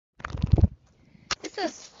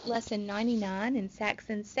is lesson 99 in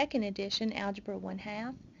Saxon's second edition, Algebra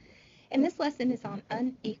 1/2, and this lesson is on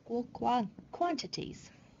unequal quantities.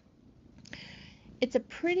 It's a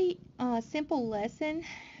pretty simple lesson.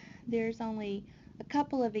 There's only a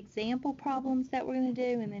couple of example problems that we're going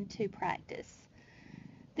to do and then 2 practice.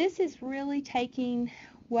 This is really taking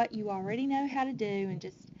what you already know how to do and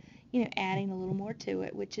just, adding a little more to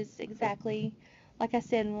it, which is exactly like I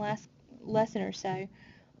said in the last lesson or so.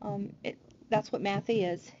 That's what math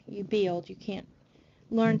is. You build. You can't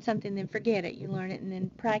learn something then forget it. You learn it and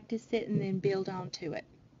then practice it and then build onto it.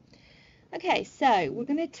 Okay, so we're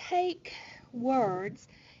going to take words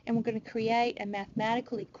and we're going to create a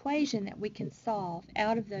mathematical equation that we can solve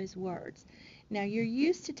out of those words. Now, you're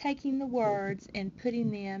used to taking the words and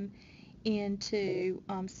putting them into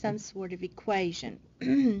some sort of equation.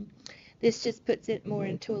 This just puts it more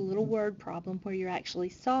into a little word problem where you're actually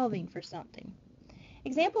solving for something.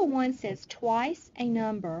 Example 1 says twice a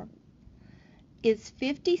number is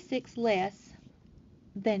 56 less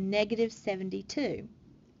than negative 72.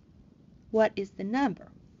 What is the number?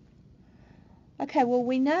 Okay, well,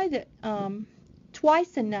 we know that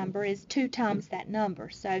twice a number is 2 times that number,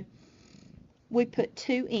 so we put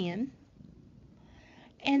 2 in.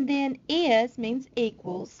 And then is means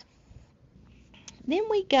equals. Then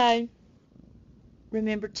we go,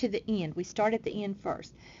 remember, to the end. We start at the end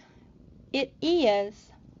first. It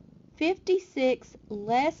is 56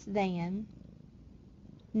 less than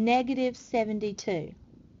negative 72.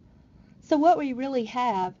 So what we really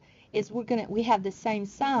have is we have the same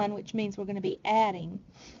sign, which means we're going to be adding.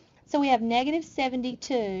 So we have negative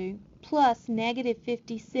 72 plus negative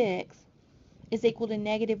 56 is equal to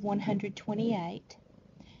negative 128.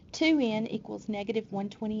 2n equals negative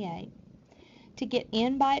 128. To get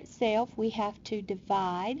n by itself, we have to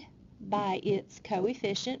divide by its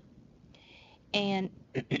coefficient, and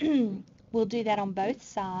we'll do that on both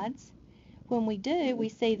sides. When we do, we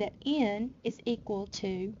see that n is equal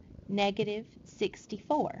to negative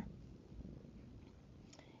 64.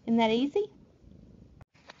 Isn't that easy?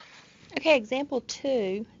 Okay, example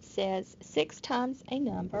 2 says 6 times a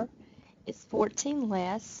number is 14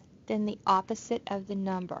 less than the opposite of the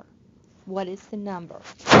number. What is the number?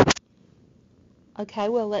 Okay,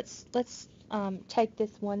 well, let's take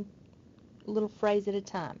this one little phrase at a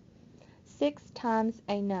time. 6 times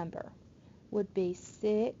a number would be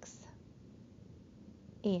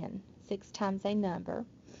 6n. 6 times a number.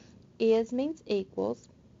 Is means equals.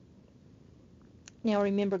 Now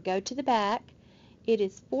remember, go to the back. It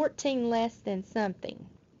is 14 less than something.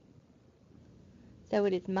 So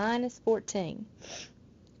it is minus 14.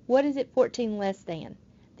 What is it 14 less than?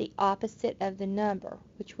 The opposite of the number,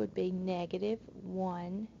 which would be negative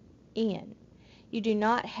 1n. You do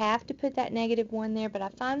not have to put that negative 1 there, but I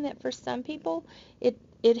find that for some people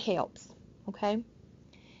it helps. Okay?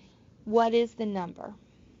 What is the number?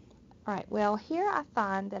 Alright, well, here I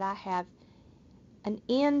find that I have an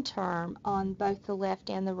n term on both the left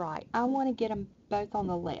and the right. I want to get them both on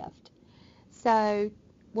the left. So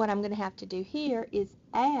what I'm going to have to do here is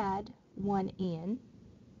add 1n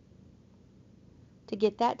to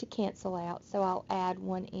get that to cancel out. So I'll add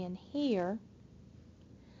 1n here.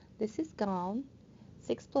 This is gone.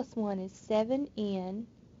 6 plus 1 is 7n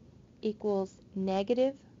equals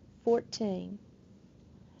negative 14.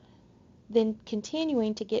 Then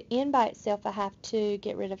continuing, to get n by itself, I have to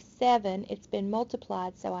get rid of 7. It's been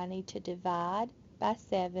multiplied, so I need to divide by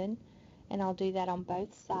 7, and I'll do that on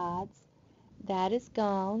both sides. That is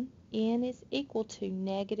gone. N is equal to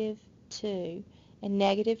negative 2, and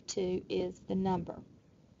negative 2 is the number.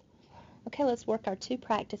 Okay, let's work our 2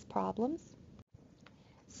 practice problems.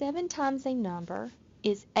 7 times a number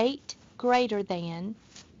is 8 greater than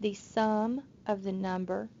the sum of the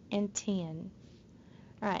number and 10.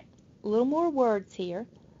 All right. A little more words here,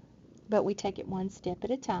 but we take it one step at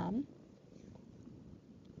a time.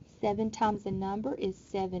 7 times a number is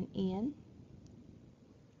 7n.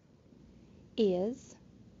 Is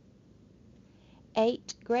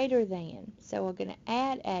 8 greater than. So we're going to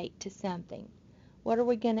add 8 to something. What are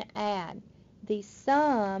we going to add? The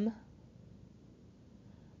sum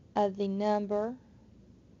of the number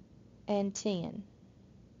and 10.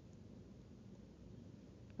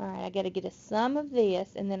 Alright, I got to get a sum of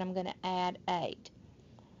this, and then I'm going to add 8.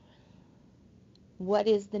 What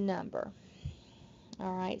is the number?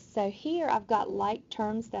 Alright, so here I've got like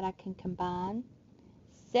terms that I can combine.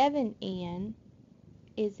 7n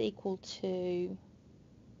is equal to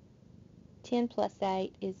 10 plus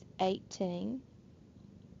 8 is 18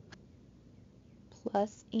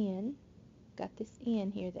 plus n. Got this n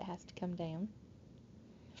here that has to come down.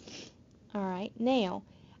 Alright, now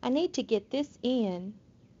I need to get this n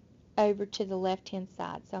over to the left-hand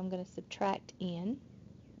side. So I'm going to subtract n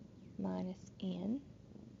minus n.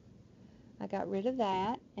 I got rid of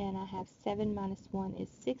that, and I have 7 minus 1 is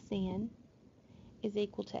 6n is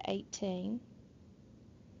equal to 18.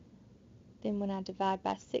 Then when I divide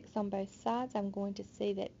by 6 on both sides, I'm going to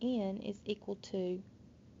see that n is equal to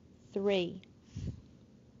 3.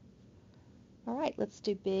 All right, let's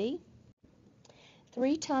do B.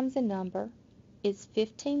 3 times a number is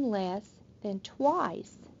 15 less than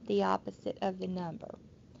twice the opposite of the number.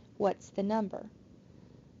 What's the number?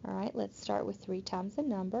 All right, let's start with 3 times a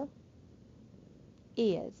number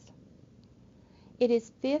is. It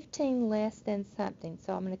is 15 less than something,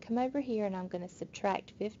 so I'm going to come over here and I'm going to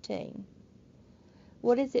subtract 15.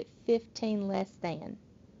 What is it 15 less than?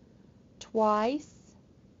 Twice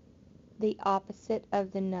the opposite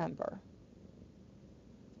of the number.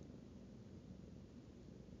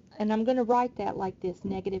 And I'm going to write that like this,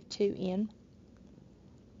 negative 2n,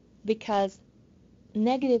 because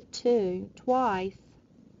negative 2 twice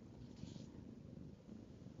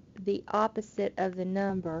the opposite of the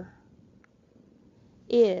number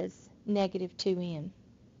is negative 2n.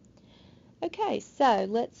 Okay, so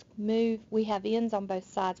let's move. We have n's on both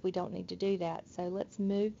sides. We don't need to do that. So let's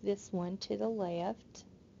move this one to the left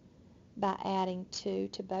by adding 2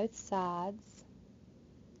 to both sides.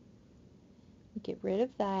 We get rid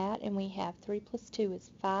of that, and we have 3 plus 2 is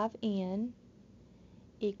 5n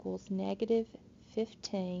equals negative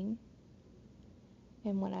 15.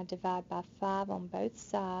 And when I divide by 5 on both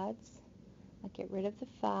sides, I get rid of the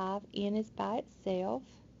 5. N is by itself.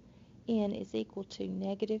 N is equal to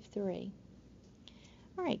negative 3.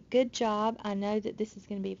 All right, good job. I know that this is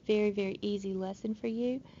going to be a very, very easy lesson for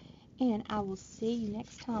you, and I will see you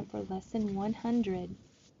next time for lesson 100.